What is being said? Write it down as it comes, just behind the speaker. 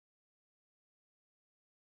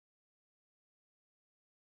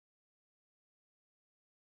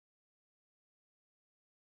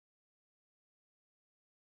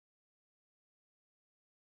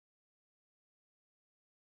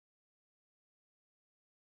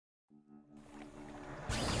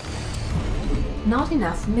Not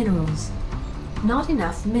enough minerals. Not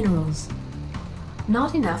enough minerals.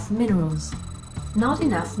 Not enough minerals. Not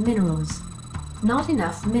enough minerals. Not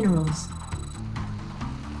enough minerals.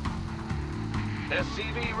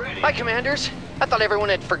 SCV ready. Hi, Commanders. I thought everyone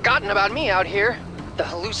had forgotten about me out here. The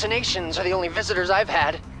hallucinations are the only visitors I've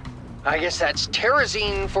had. I guess that's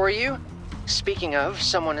terrazine for you. Speaking of,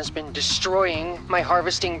 someone has been destroying my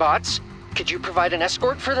harvesting bots. Could you provide an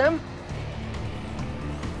escort for them?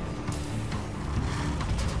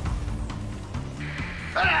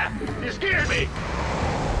 Ah! You scared me!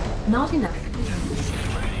 Not enough.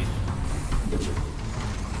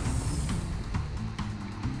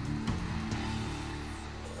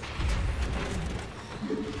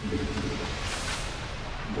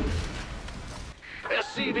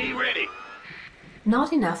 SCV ready.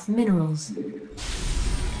 Not enough minerals.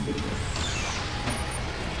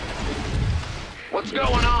 What's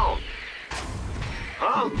going on?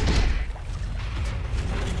 Huh?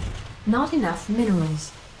 Not enough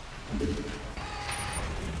minerals.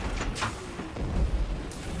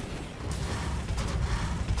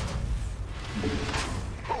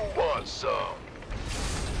 Who wants some?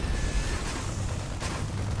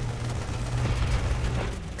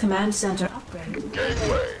 Command center upgrade.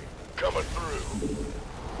 Gangway, coming through.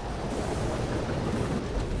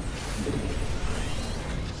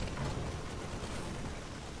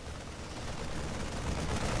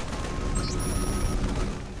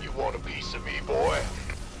 You want a piece of me, boy?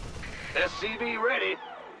 SCV ready.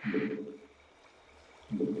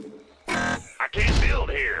 I can't build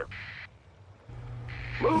here.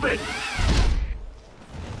 Move it.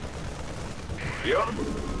 Yup.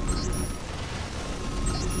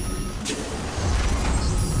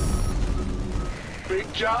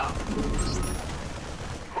 Big job.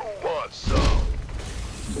 Who wants some?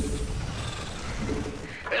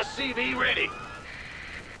 SCV ready.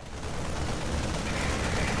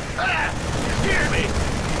 Ah! You scared me!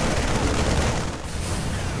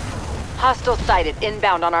 Hostile sighted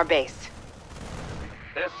inbound on our base.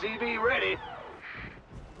 SCV ready.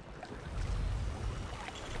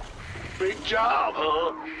 Big job,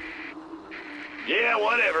 huh? Yeah,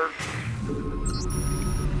 whatever.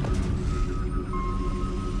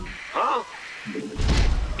 Huh?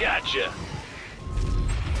 Gotcha.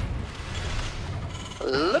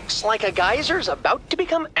 Looks like a geyser's about to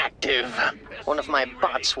become active. One of my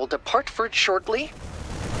bots will depart for it shortly.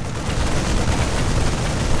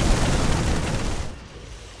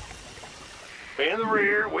 In the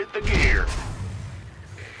rear with the gear.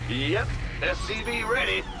 Yep, SCV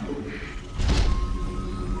ready.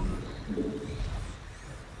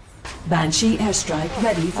 Banshee airstrike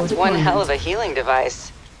ready for That's one deployment. hell of a healing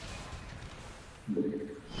device.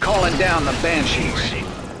 Calling down the Banshees. Ready.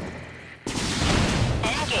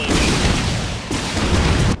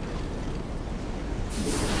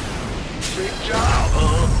 Big job,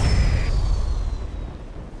 huh?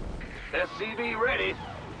 SCV ready.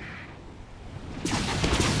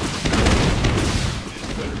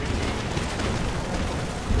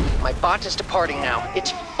 My bot is departing now.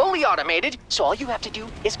 It's fully automated, so all you have to do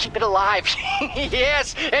is keep it alive.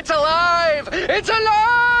 Yes, it's alive! It's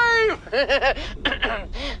alive!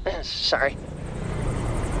 Sorry.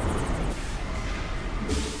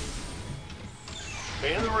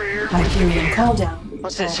 In the rear with the Hyperion gear. call down.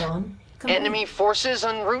 What's this? Add on. Complete. Enemy forces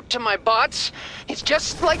en route to my bots? It's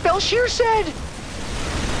just like Belshir said!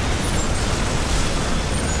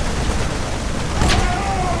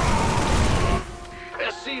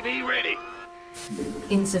 SCV ready.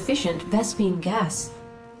 Insufficient Vespine gas.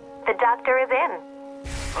 The doctor is in.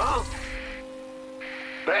 Huh?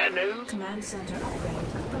 Bad news? Command center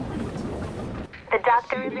upgrade complete. The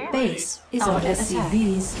doctor is in. Base is our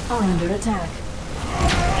SCVs are under attack.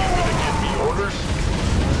 Give me orders.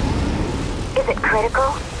 Is it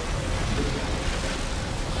critical?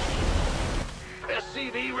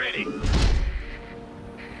 SCV ready.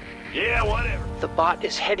 Yeah, whatever. The bot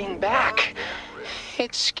is heading back.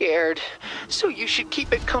 It's scared, so you should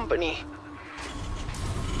keep it company.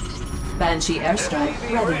 Banshee airstrike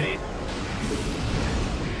SCV ready. ready.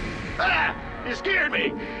 Ah! You scared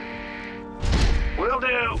me. Will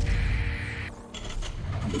do.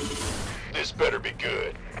 This better be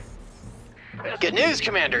good. Good news,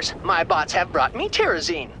 Commanders. My bots have brought me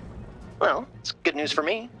terrazine. Well, it's good news for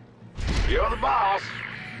me. You're the boss.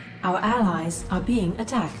 Our allies are being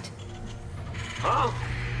attacked. Huh?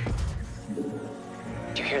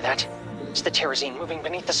 Do you hear that? It's the terrazine moving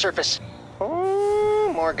beneath the surface.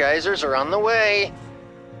 Oh, more geysers are on the way.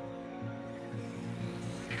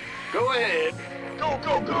 Go ahead. Go,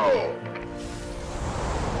 go, go.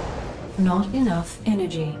 Not enough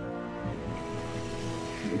energy.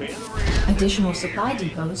 Additional supply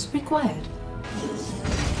depots required.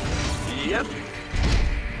 Yep.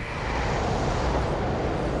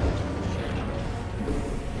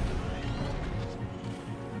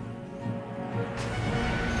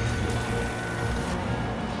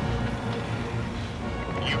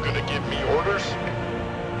 You gonna give me orders?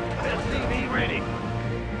 SCV ready.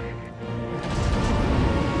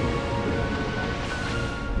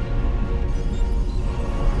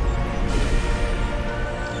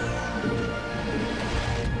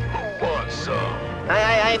 Who wants some?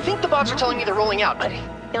 I think the bots are telling me they're rolling out, but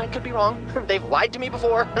I could be wrong. They've lied to me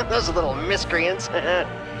before. Those little miscreants.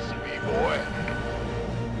 SCV boy.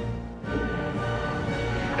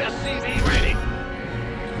 SCV ready.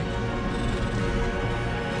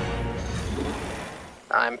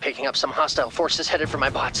 I'm picking up some hostile forces headed for my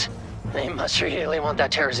bots. They must really want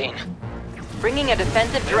that terrazine. Bringing a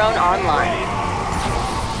defensive drone online.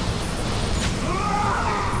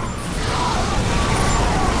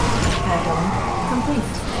 Add-on complete.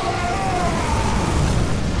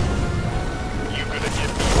 You gonna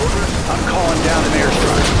give me orders? I'm calling down an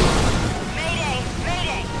airstrike. Mayday!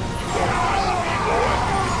 Mayday! SCV boy.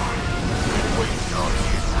 Waiting on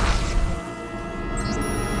you.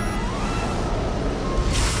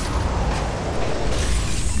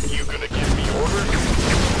 You gonna give me orders?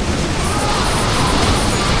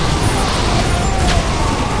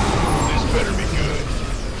 This better be good.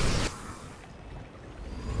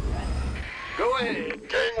 Go ahead.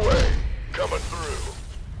 Gangway, coming through.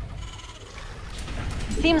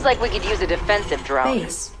 Seems like we could use a defensive drone.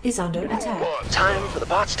 Base is under attack. Time for the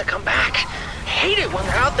bots to come back. Hate it when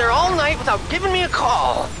they're out there all night without giving me a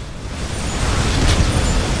call.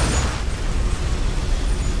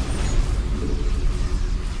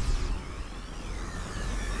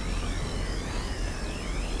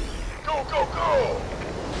 Go, go, go!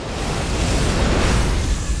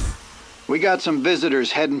 We got some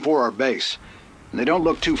visitors heading for our base, and they don't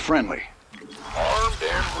look too friendly. Armed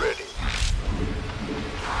and ready.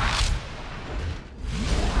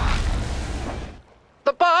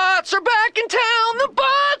 The bots are back in town! The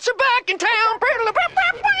bots are back in town!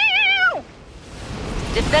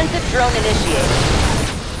 Defensive drone initiated.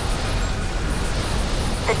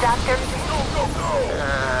 The doctor...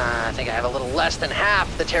 I think I have a little less than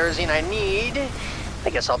half the terrazine I need. I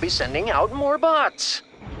guess I'll be sending out more bots.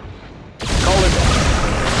 Call it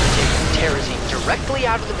taking terrazine directly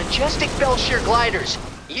out of the majestic Belshire gliders.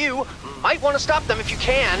 You might want to stop them if you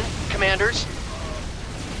can, commanders.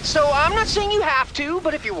 So I'm not saying you have to,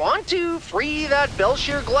 but if you want to free that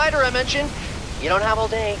Belshire glider I mentioned, you don't have all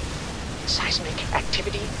day. Seismic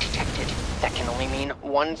activity detected. That can only mean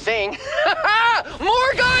one thing.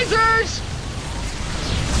 More geysers!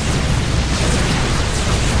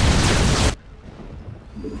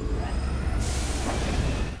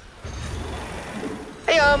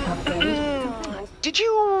 Hey, did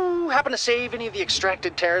you happen to save any of the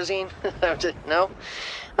extracted terrazine? No?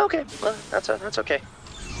 Okay, well, that's okay.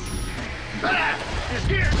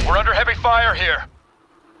 We're under heavy fire here.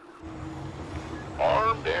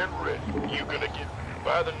 Armed and ready. You gonna get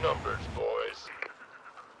by the numbers, boys.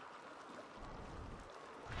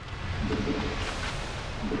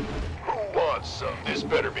 Who wants some? This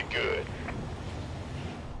better be good.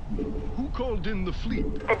 Who called in the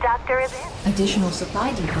fleet? The doctor is in. Additional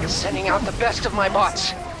supply depots. Sending out the best of my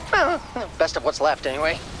bots. Well, best of what's left,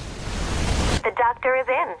 anyway. The doctor is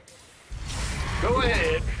in. Go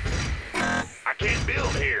ahead. I can't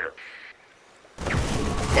build here.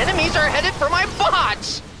 Enemies are headed for my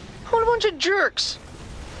bots! What a bunch of jerks.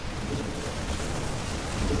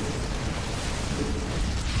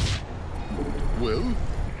 Well,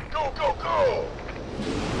 Go, go, go!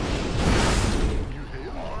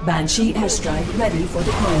 Banshee airstrike ready for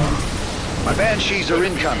deployment. My Banshees are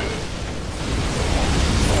incoming.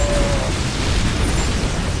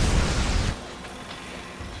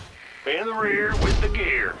 In the rear with the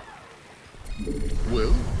gear.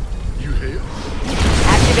 well, you hear?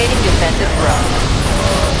 Activating defensive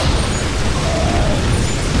drone.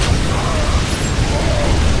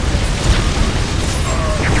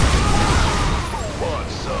 Want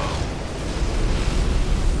some?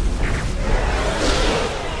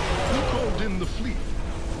 Who called in the fleet?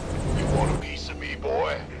 You want a piece of me,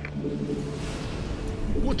 boy?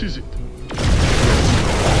 What is it?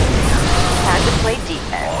 Time to play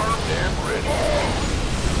defense. Armed and ready.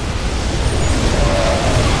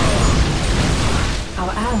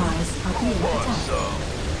 Our allies are being Want attacked. some?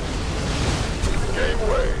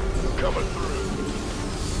 Gateway coming through.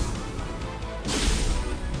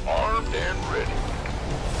 Armed and ready.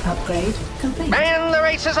 Upgrade complete. And the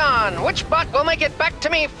race is on! Which bot will make it back to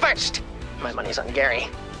me first? My money's on Gary.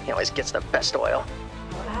 He always gets the best oil.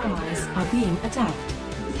 Our allies are being attacked.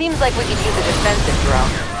 Seems like we could use a defensive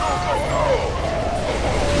drone.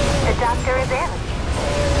 The doctor is in.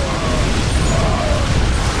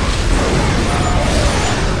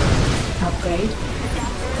 Upgrade.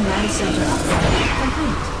 Command center upgrade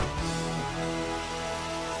complete.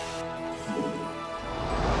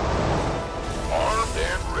 Armed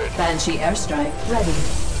and ready. Banshee airstrike ready.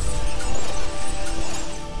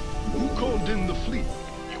 Who called in the fleet?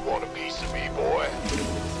 You want a piece of me, boy?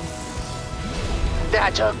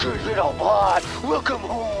 That's a good little bot. Welcome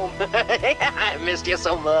home. I missed you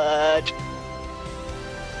so much.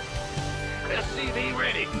 SCV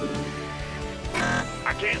ready.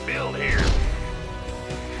 I can't build here.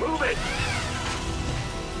 Move it.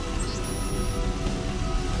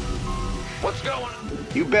 What's going on?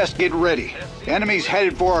 You best get ready. Enemies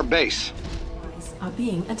headed for our base. Allies are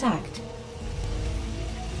being attacked.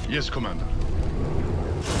 Yes, Commander.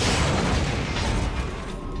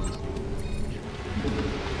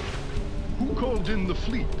 Who called in the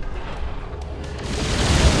fleet?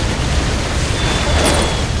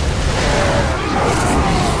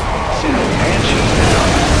 Send a Banshee.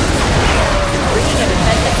 Bringing a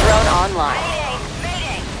defensive drone online.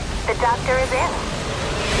 Mayday! Mayday! The doctor is in.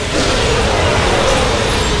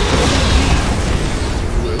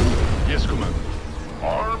 Well, yes, Commander.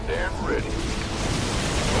 Armed and ready.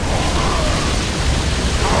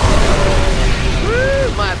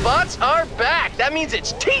 Woo! My bots are back. That means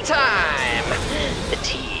it's tea time. The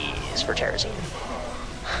tea is for terrazine.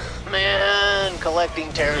 Man, collecting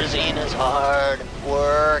terrazine is hard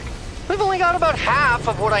work. We've only got about half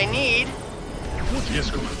of what I need. Yes,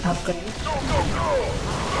 Commander. Upgrade. Go, go, go!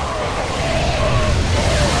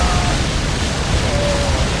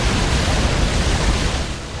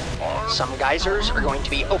 Some geysers are going to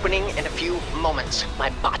be opening in a few moments. My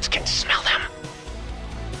bots can smell them.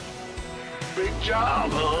 Big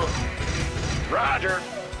job, huh? Roger.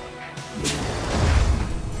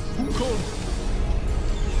 Who called?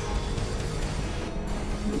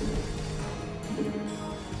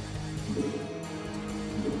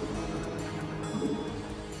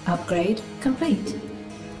 Upgrade complete.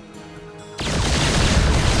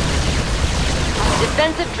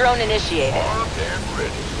 Defensive drone initiated. Armed and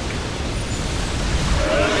ready.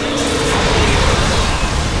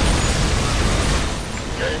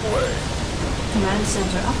 Gangway. Command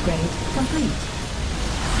center upgrade complete.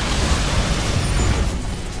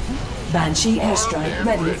 Banshee airstrike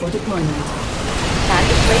ready for deployment. Time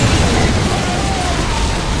to play defense.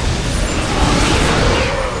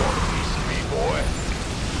 Piece of me, boy.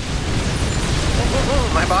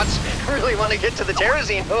 My bots really want to get to the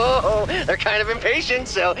terrazine. Oh, they're kind of impatient,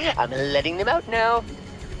 so I'm letting them out now.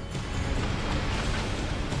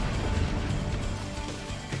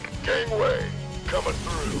 Gangway. Coming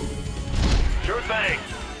through. Sure thing.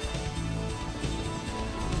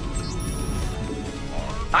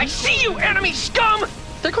 I see you, enemy scum!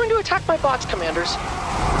 They're going to attack my bots, commanders.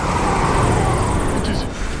 What is it?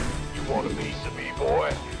 You want a piece of me,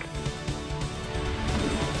 boy?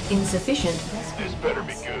 Insufficient. This better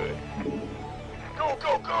be good. Go,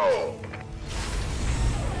 go, go!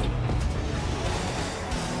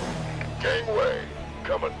 Gangway.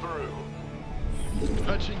 Coming through.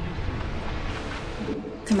 Patching you through.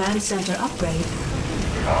 Command center upgrade.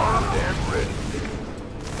 Armed and ready.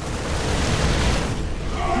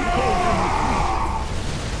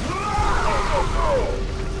 Go, go, go!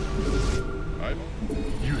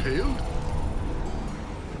 You hailed?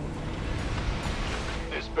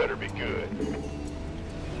 This better be good.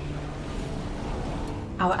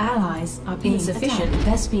 Our allies are being insufficient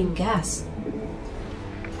Vespene gas.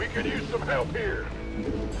 We could use some help here.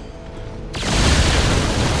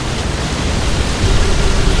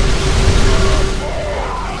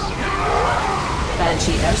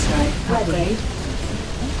 Banshee airstrike ready.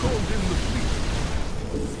 Who called in the fleet?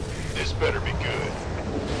 This better be good.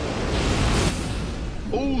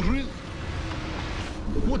 Oh, really?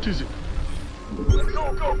 What is it?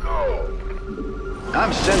 Go, go, go!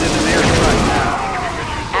 I'm sending an airstrike now.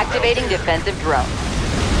 Activating defensive drone.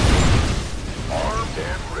 Armed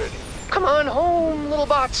and ready. Come on home, little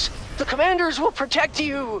bots. The commanders will protect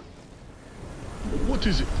you. What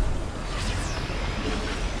is it?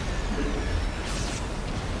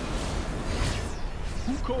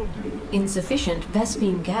 Who called in? Insufficient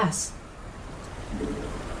Vespene gas.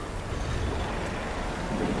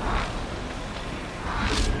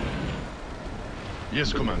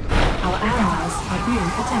 Yes, Commander. Our allies are being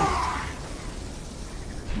attacked.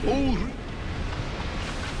 Oh,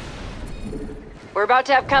 We're about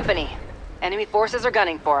to have company. Enemy forces are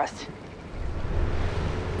gunning for us. Think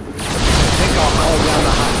I'll call down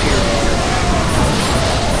the high.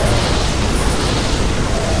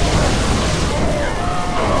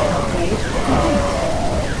 complete.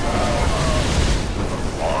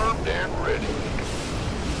 Armed and ready.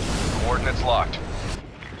 Coordinates locked.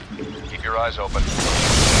 Keep your eyes open.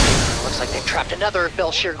 Looks like they've trapped another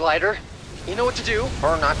Belshir glider. You know what to do,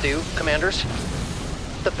 or not do, commanders.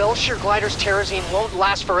 The Belshir glider's terrazine won't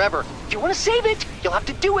last forever. If you want to save it, you'll have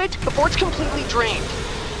to do it before it's completely drained.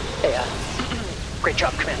 Hey, great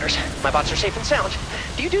job, commanders. My bots are safe and sound.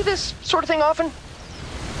 Do you do this sort of thing often? We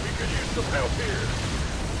could use some help here.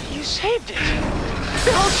 You saved it.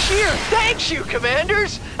 Belshir, thanks you,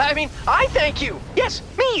 commanders. I thank you. Yes,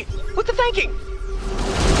 me, with the thanking.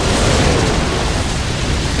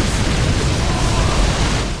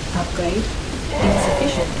 Upgrade.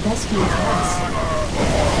 Insufficient rescue gas.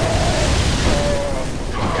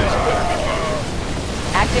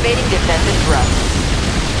 Activating defensive drone.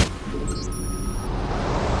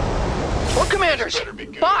 More commanders!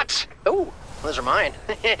 Bots! Oh, those are mine.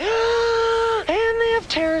 And they have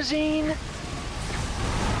terrazine.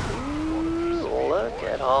 Ooh, look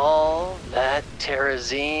at all that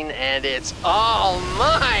terrazine, and it's all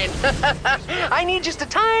mine! I need just a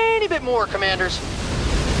tiny bit more, commanders.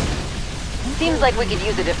 Seems like we could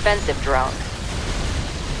use a defensive drone.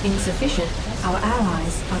 Insufficient. Our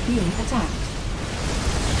allies are being attacked.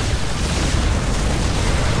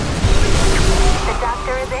 The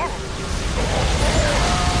doctor is in.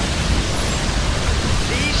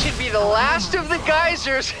 These should be the last of the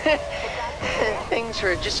geysers. Things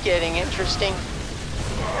are just getting interesting.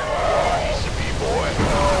 Piece of me, boy.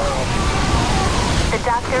 The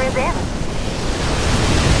doctor is in.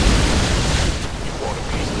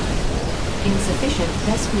 Insufficient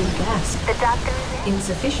rescue gas. The doctor is in.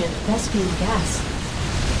 Insufficient rescue gas.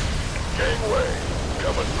 Gangway,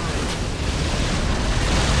 coming through.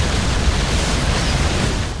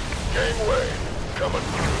 Gangway, coming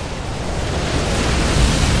through.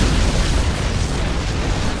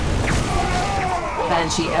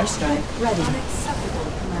 Banshee airstrike ready.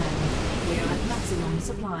 Unacceptable command. We are at maximum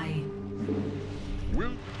supply.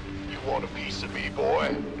 Will you want a piece of me,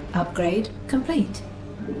 boy? Upgrade complete.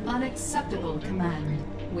 Unacceptable command.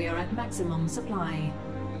 We are at maximum supply.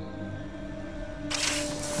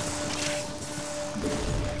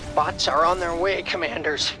 Bots are on their way,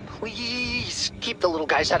 commanders. Please keep the little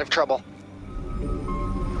guys out of trouble.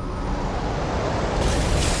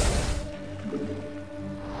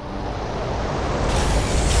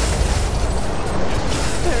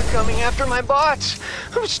 They're coming after my bots.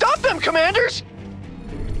 Stop them, commanders!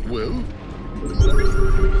 Well?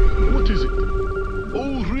 What is it?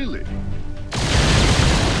 Oh, really?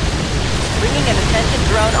 Bringing a defensive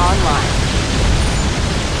drone online.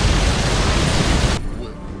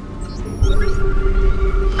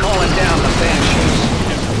 Calling down the Banshees.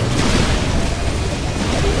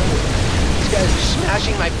 These guys are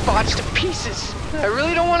smashing my bots to pieces. I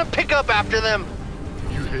really don't want to pick up after them.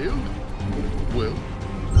 You hailed? Well?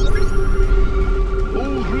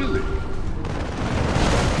 Oh, really?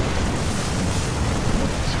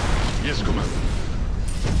 Yes, Commander.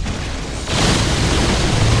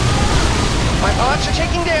 My bots are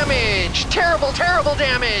taking damage! Terrible, terrible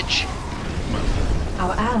damage!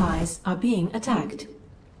 Our allies are being attacked.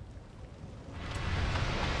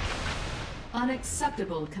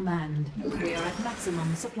 Unacceptable command. We are at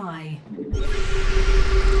maximum supply.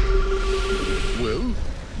 Well?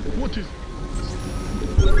 What is...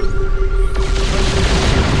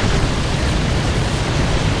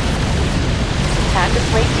 Time to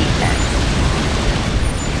play defense.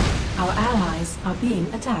 Our allies are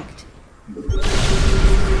being attacked.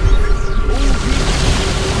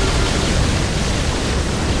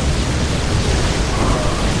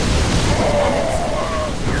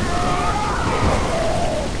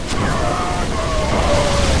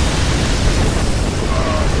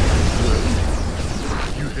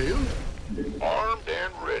 You hailed? Armed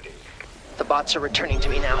and ready. The bots are returning to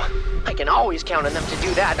me now. I can always count on them to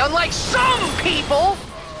do that, unlike some people!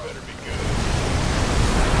 Better be good.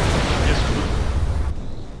 Yes, Commander.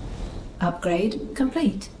 Upgrade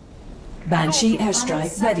complete. Banshee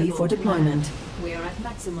airstrike ready for deployment. We are at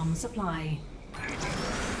maximum supply.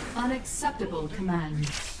 Unacceptable command.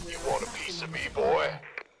 You want a piece of me, boy?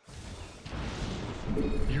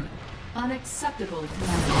 You... Unacceptable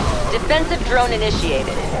command. Defensive drone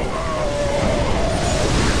initiated.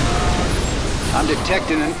 I'm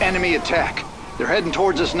detecting an enemy attack. They're heading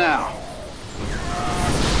towards us now.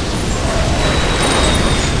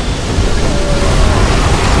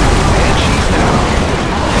 Banshee's down.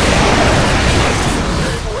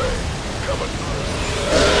 Gangway, coming through.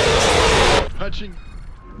 Hatching.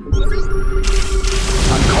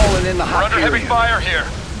 I'm calling in the We're hot under heavy area. fire here.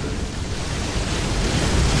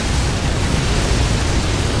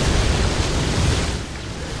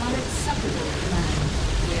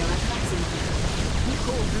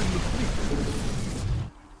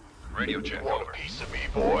 check. Want a piece of me,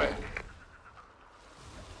 boy?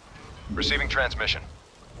 Receiving transmission.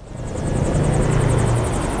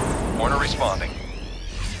 Warner responding.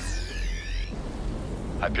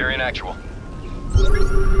 Hyperion actual.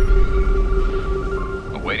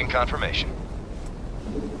 Awaiting confirmation.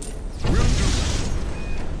 Will do.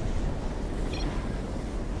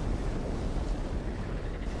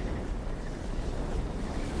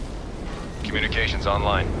 Communications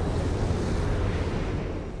online.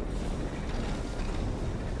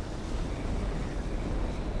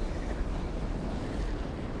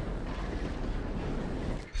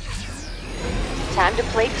 Time to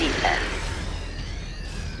play defense.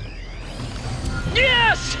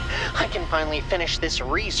 Yes! I can finally finish this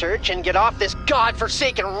research and get off this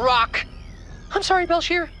godforsaken rock. I'm sorry,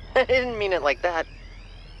 Belshir. I didn't mean it like that.